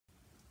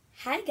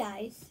Hi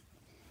guys,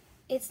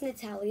 it's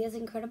Natalia's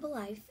Incredible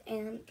Life,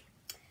 and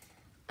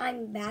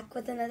I'm back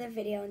with another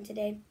video, and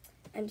today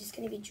I'm just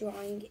going to be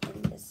drawing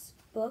in this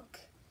book.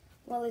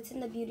 Well, it's in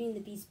the Beauty and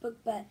the Beast book,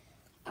 but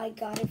I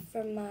got it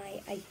for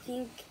my, I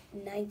think,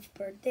 9th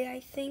birthday,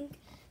 I think.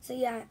 So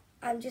yeah,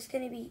 I'm just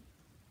going to be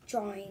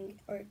drawing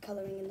or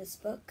coloring in this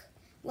book.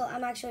 Well,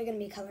 I'm actually going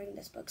to be coloring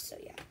this book, so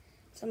yeah.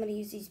 So I'm going to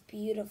use these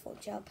beautiful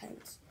gel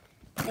pens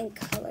and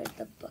color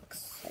the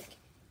books, like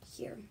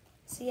here.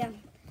 So yeah.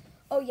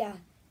 Oh yeah,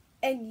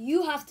 and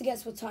you have to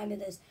guess what time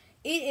it is.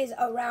 It is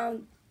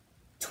around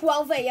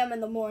 12 a.m.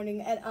 in the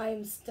morning, and I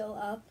am still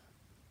up.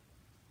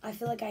 I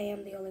feel like I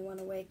am the only one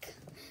awake.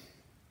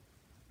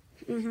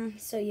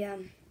 So yeah.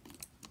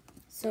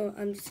 So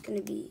I'm just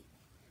gonna be.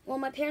 Well,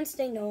 my parents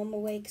they know I'm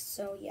awake,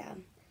 so yeah.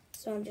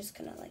 So I'm just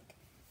gonna like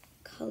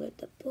color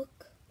the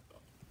book.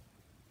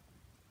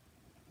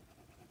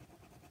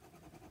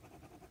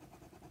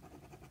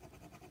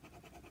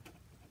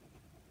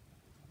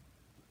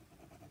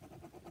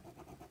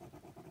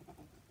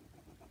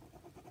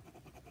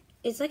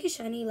 It's like a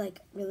shiny, like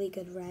really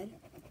good red,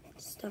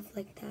 stuff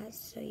like that.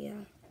 So yeah.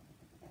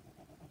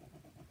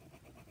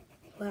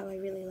 Wow, I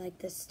really like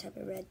this type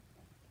of red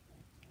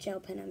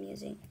gel pen I'm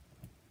using.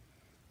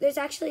 There's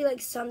actually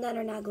like some that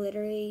are not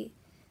glittery,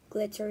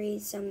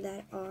 some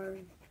that are,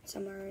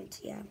 some aren't,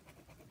 yeah.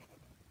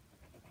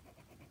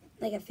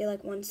 Like I feel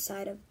like one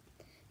side of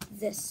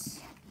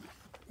this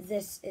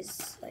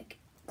is like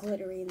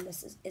glittery and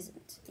this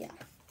isn't, yeah.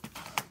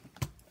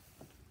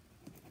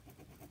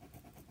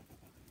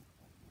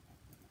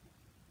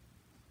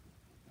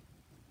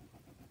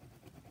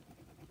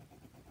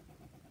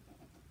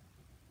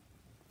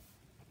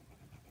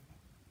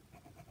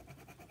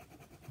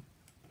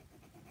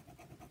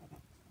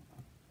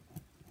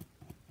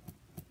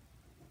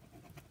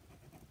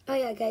 Oh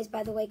yeah, guys,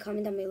 by the way,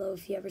 comment down below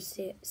if you ever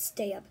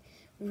stay up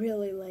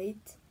really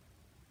late.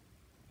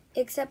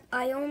 Except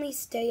I only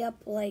stay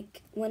up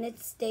like when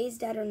it's days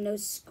that are no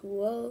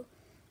school,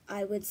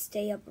 I would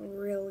stay up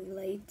really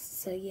late,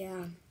 so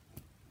yeah.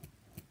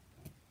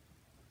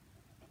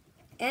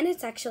 And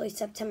it's actually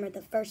September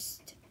the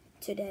 1st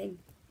today.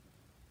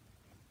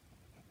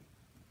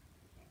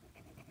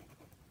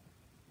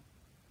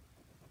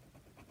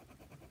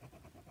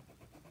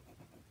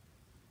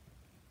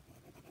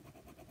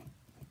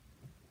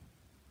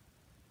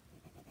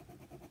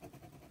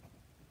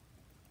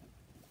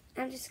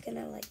 I'm just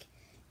gonna like,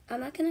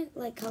 I'm not gonna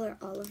like color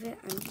all of it,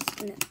 I'm just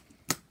gonna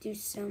do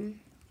some.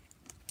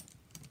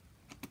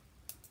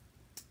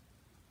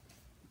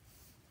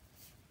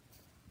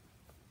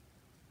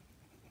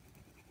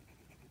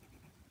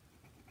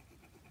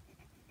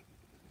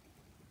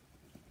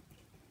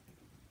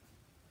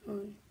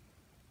 On.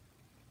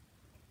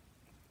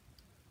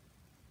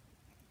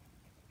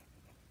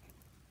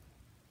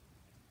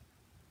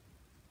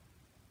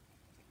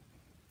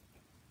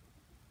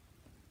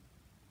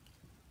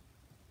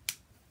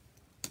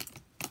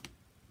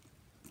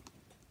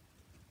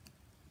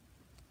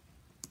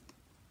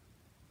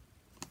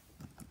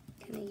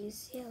 Can I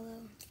use yellow?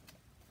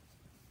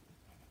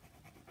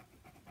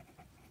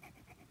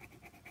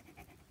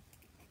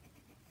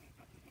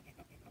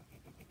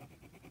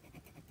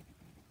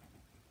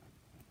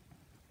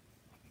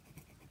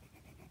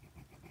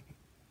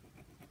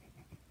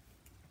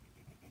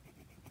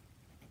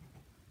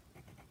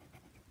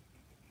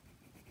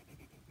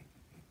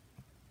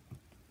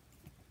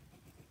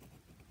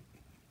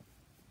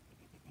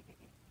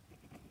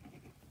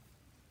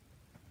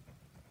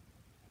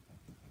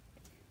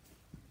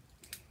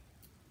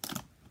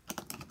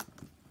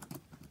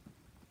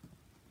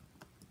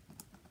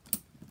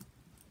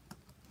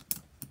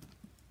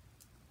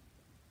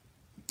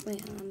 Wait,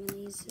 I'm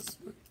gonna use this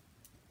one.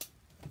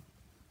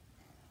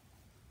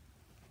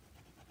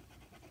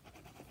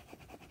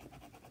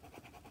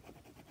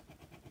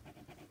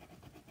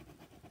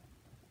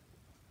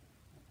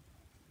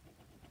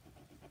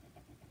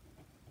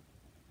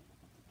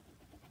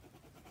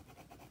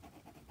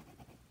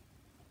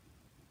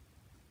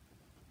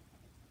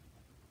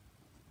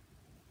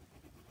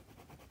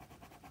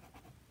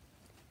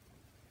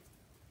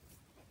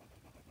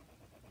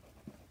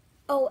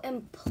 Oh,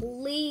 and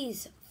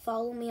please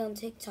follow me on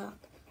TikTok.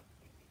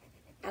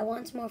 I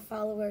want more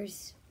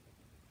followers.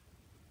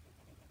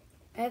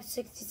 I have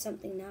 60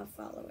 something now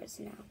followers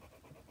now.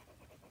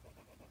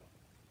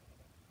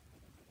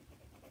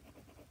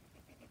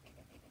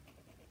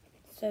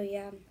 So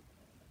yeah.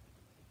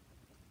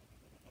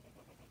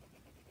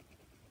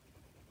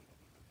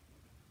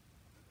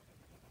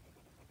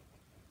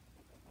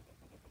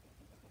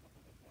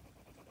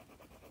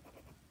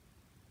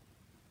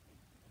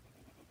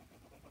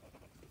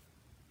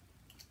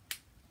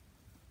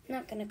 I'm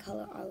not gonna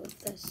color all of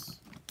this.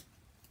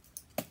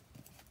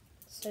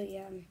 So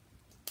yeah.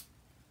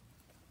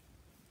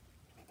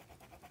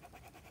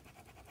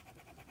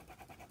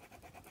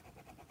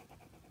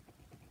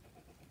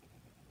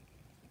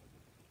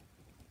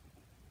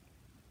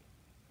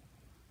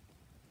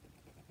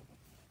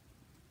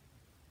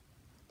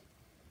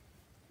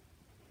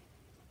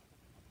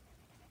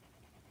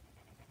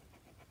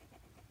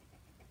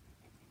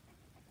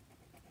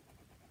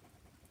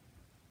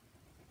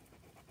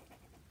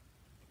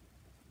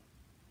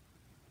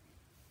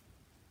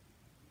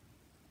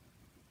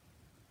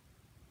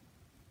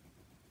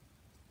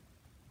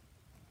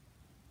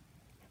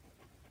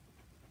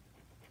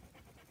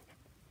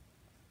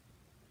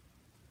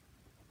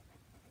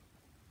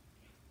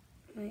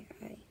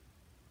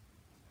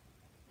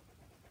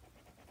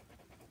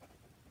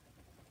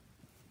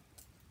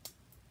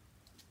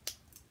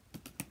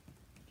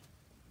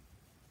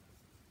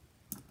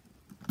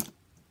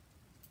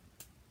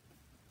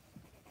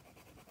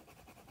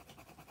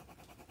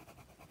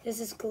 This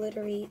is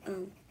glittery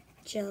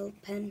gel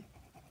pen.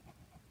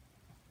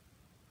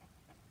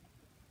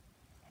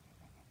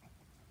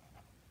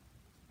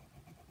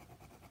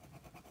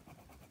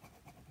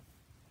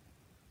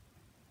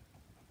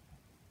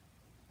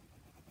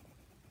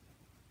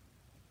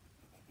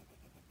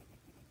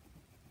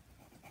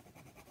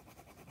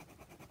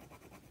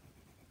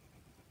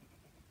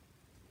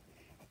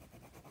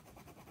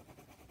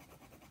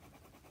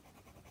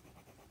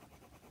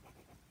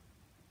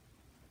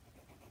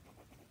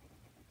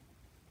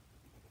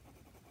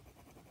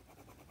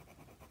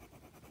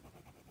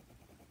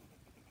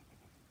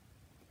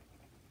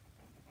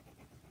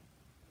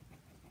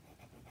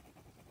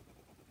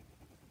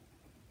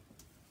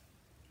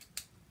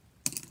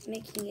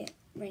 Making it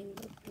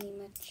rainbow pretty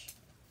much.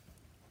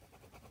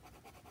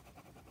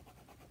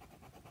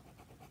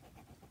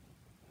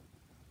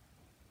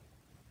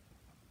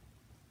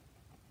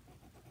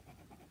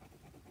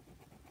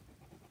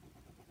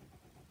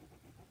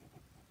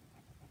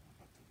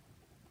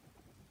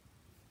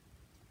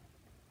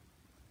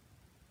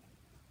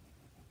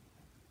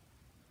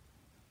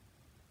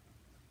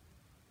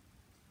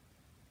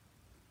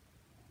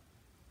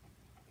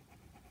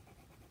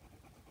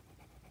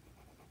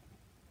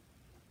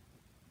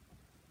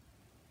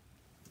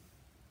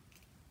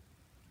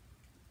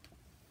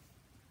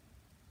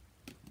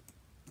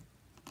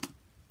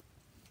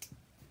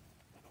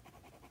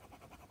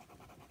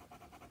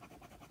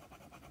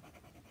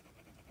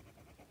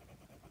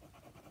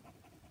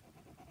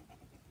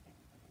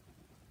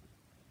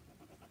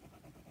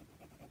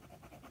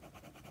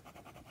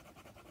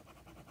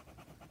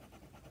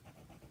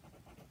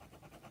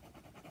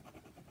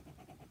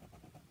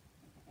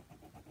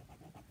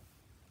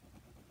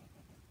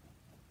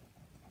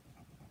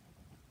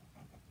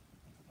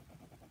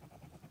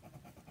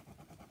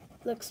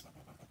 Looks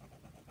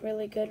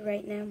really good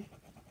right now.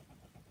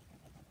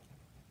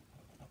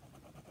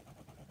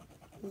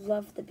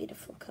 Love the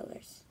beautiful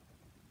colors.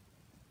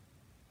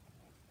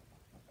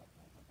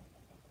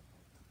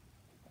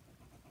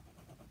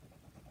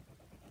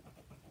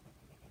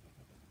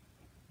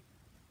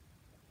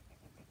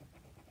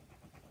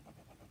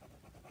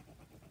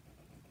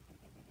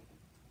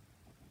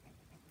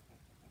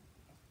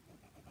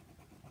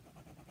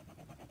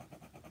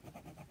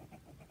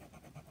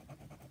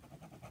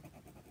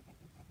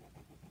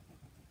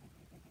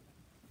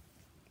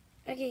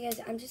 Okay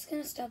guys, I'm just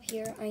gonna stop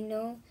here. I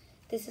know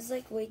this is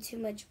like way too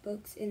much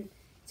books and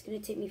it's gonna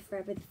take me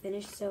forever to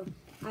finish, so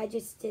I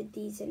just did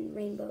these in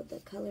rainbow, the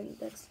coloring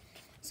books.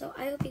 So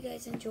I hope you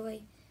guys enjoy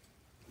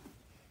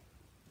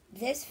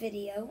this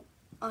video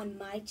on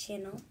my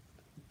channel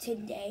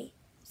today.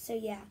 So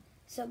yeah,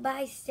 so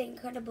bye, stay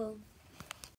incredible.